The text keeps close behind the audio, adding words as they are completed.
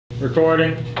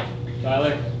Recording.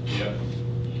 Tyler? Yep.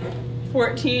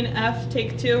 14F,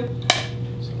 take 2. So like,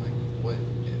 what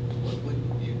would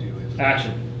you do if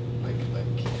Action. like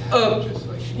just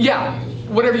like Yeah,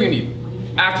 whatever you need.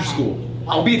 After school,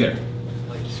 I'll be there.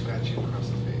 like scratch you across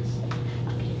the face?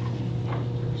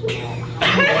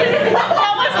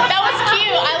 That was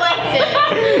cute. I liked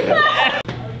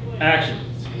it. Action.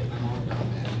 See, I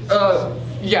don't know, man.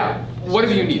 Yeah,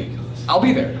 whatever you need. I'll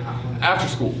be there. After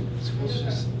school. School's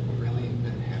just really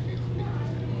been happy with me.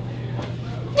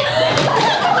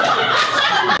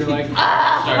 You're like,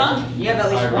 You have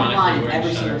at least one line in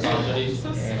every single song. So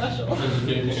special.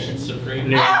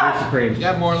 Supreme. Yeah, Supreme.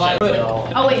 Yeah, more like.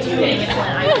 Oh wait, just kidding. It's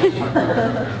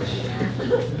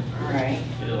Alright.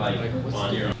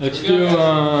 Let's do,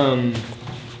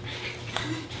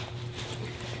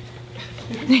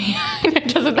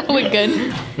 Doesn't that look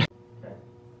good?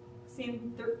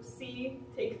 Scene C,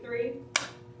 take 3.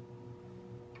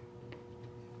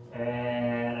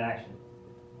 and action.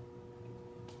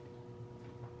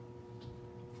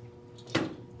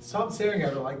 Stop staring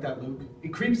at her like that, Luke. It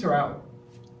creeps her out.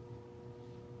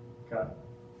 Cut.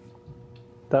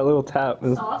 That little tap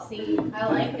is. Saucy. I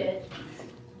liked it.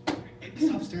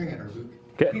 Stop staring at her, Luke.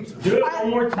 Do it one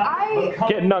more time.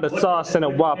 Getting out of sauce and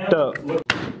it whopped up.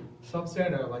 Stop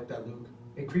staring at her like that, Luke.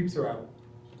 It creeps her out.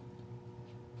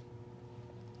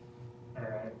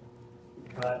 Alright.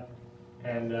 Cut.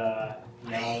 And, now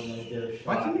I'm gonna get a shot.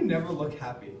 Why can you never look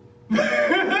happy?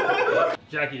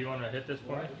 Jackie, you wanna hit this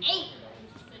point?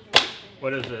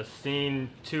 What is this? Scene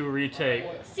 2 retake.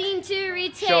 Scene 2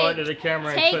 retake. Show it to the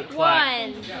camera and Take click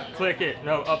clap. 1. Click it.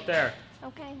 No, up there.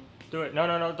 Okay. Do it. No,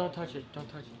 don't touch it. Don't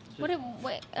touch it. What?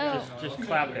 Wait. Oh. Just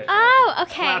clap it. Oh.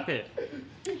 Okay. Clap it.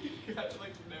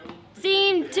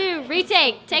 Scene 2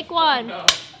 retake. Take 1.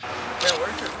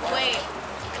 Wait.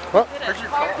 What?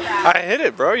 I hit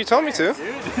it, bro. You told me to.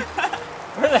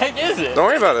 Where the heck is it? Don't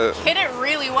worry about it. Hit it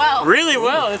really well. Really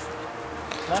well. It's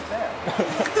not there.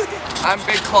 I'm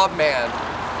big club man.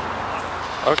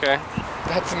 Okay.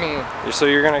 That's me. So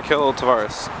you're gonna kill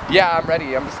Tavares. Yeah, I'm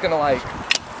ready. I'm just gonna like.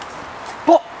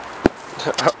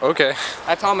 Okay.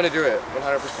 That's how I'm gonna do it.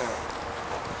 100%.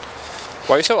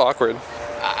 Why are you so awkward?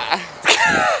 I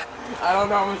don't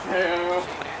know, Matteo.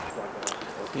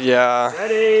 Yeah.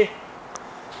 Ready.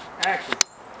 Action.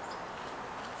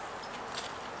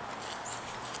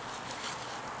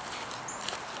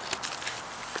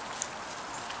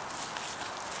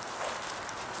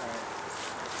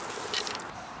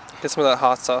 Get some of that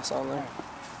hot sauce on there.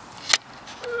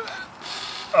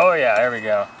 Oh yeah, there we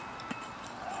go.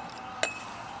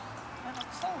 That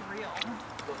looks so real.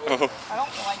 Oh. I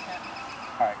don't like it.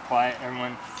 Alright, quiet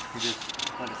everyone. We just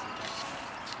let us sit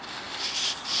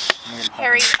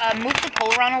Harry, move the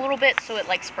pole around a little bit so it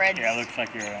like spreads. Yeah, it looks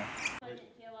like you're That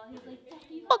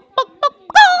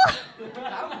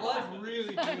was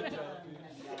really good,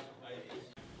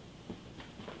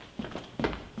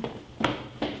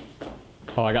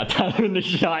 Oh, I got Tyler in the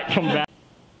shot. Come back.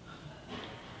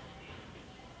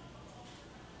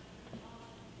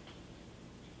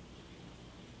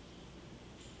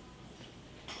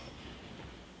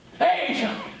 Hey!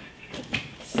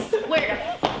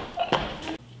 Where?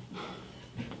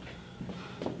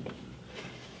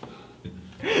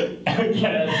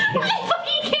 Yes. I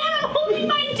fucking can't. I'm holding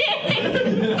my dick.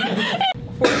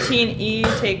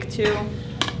 14E, take 2.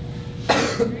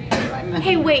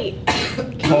 Hey, wait.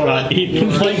 Hold on,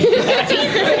 Ethan's like.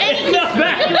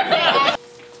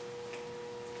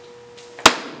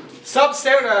 Stop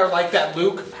staring at her like that,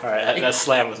 Luke. Alright, that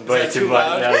slam was way that too too much.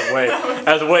 loud?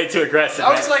 That was way too aggressive.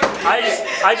 I was man. like,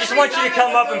 I just want you to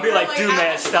come up and be like, dude,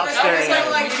 man, stop staring at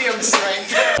me. like medium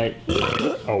strength. Like,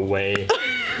 away.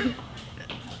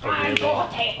 I'm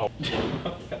okay.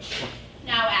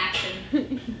 Now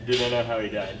action. Do they know how he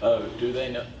died? Oh, do they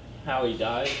know how he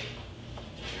died?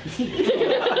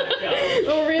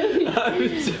 Oh, really? I'm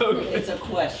joking. It's a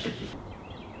question.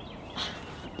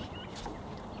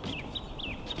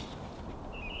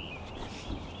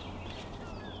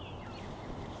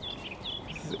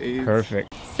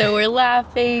 Perfect. So we're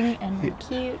laughing and we're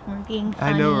cute and we're being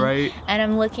funny. I know, right? And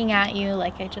I'm looking at you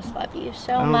like I just love you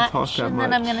so don't much. talk that And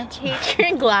then I'm much. gonna take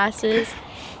your glasses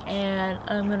and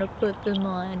I'm gonna put them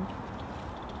on.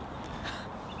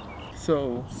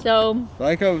 So, So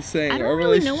like I was saying, I don't our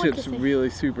really know what to relationship's say. really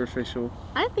superficial.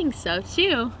 I think so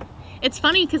too. It's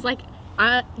funny because like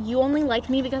you only like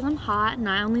me because I'm hot and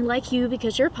I only like you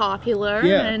because you're popular.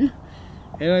 Yeah. And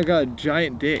And I got a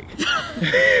giant dick.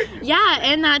 yeah,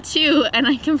 and that too. And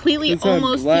I completely It's on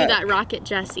almost black. threw that rocket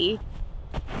Jesse.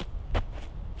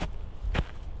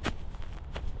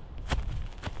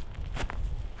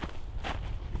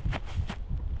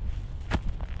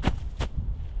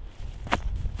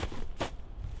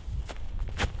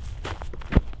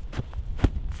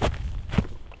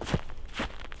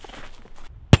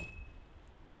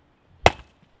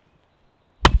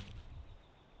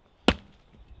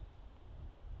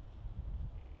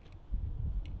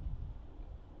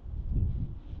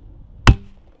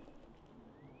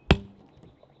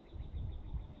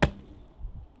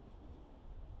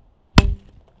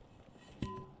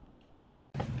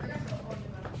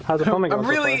 How's the filming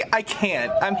going? I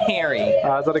can't. I'm hairy.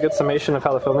 Is that a good summation of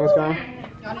how the filming's going?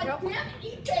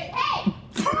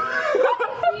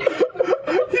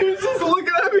 He was just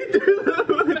looking at me through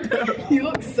the window. You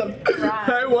look surprised.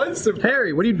 I was surprised.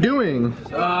 Harry, what are you doing?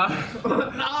 The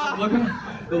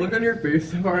look on your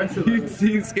face so far.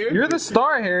 He's scared. You're the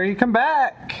star, Harry. Come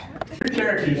back.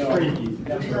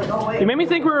 You made me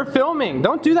think we were filming.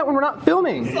 Don't do that when we're not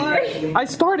filming. Sorry. I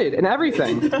started and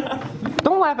everything.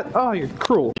 Don't laugh at. Oh, you're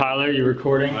cruel. Tyler, you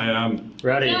recording? I am.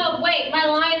 Ready? No, wait, my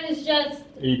line is just.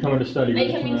 Are you coming to study group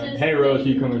tonight? Hey, Rose,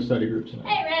 you coming to study group tonight?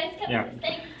 Hey, Rose, come to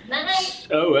study tonight.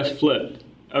 Oh, that's flipped.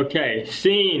 Okay,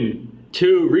 scene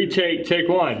 2, retake, take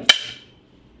 1.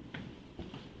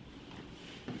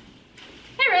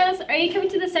 Hey, Rose, are you coming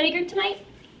to the study group tonight?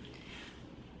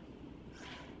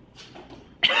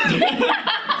 No,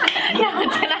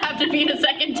 it's gonna have to be a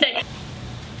second take.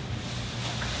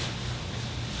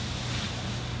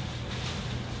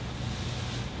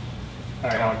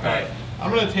 Alright,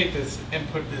 I'm gonna take this and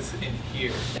put this in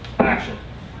here. action.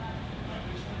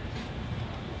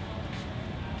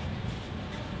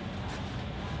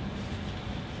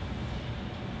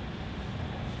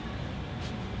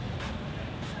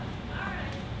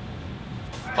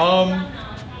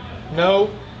 No.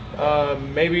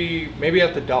 Maybe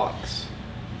at the docks.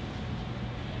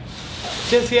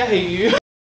 Jesse, I hate you.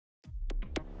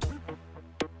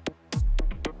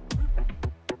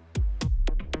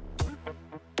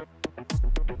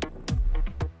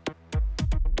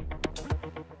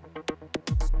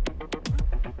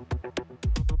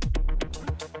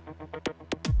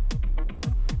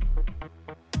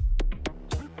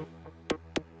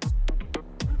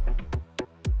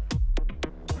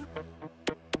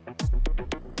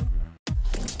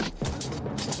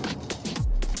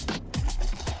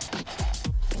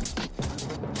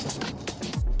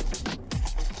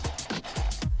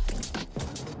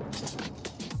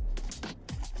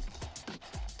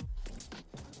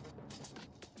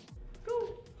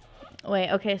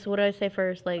 Wait, okay, so what do I say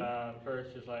first? Like,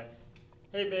 First is like,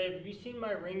 hey babe, have you seen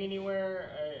my ring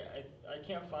anywhere? I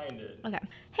can't find it. okay.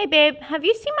 Hey babe, have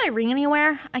you seen my ring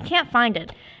anywhere? I can't find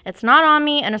it. It's not on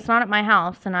me and it's not at my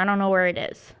house and I don't know where it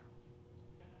is.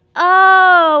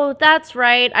 Oh, that's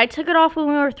right. I took it off when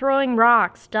we were throwing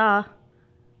rocks. Duh.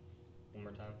 One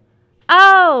more time.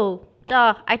 Oh,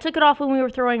 duh. I took it off when we were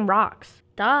throwing rocks.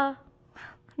 Duh.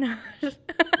 No.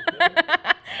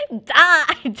 Duh.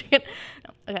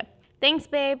 Okay. Thanks,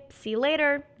 babe. See you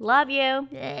later. Love you.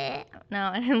 No,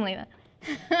 I didn't like that.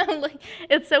 I'm like,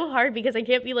 it's so hard because I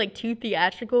can't be like too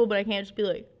theatrical, but I can't just be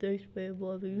like, thanks, babe.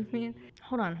 Love you.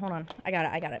 Hold on. I got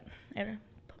it. I gotta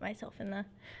put myself in the.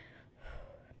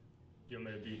 You want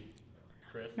me to be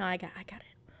Chris? No, I got it.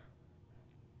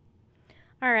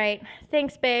 All right.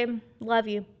 Thanks, babe. Love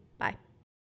you. Bye.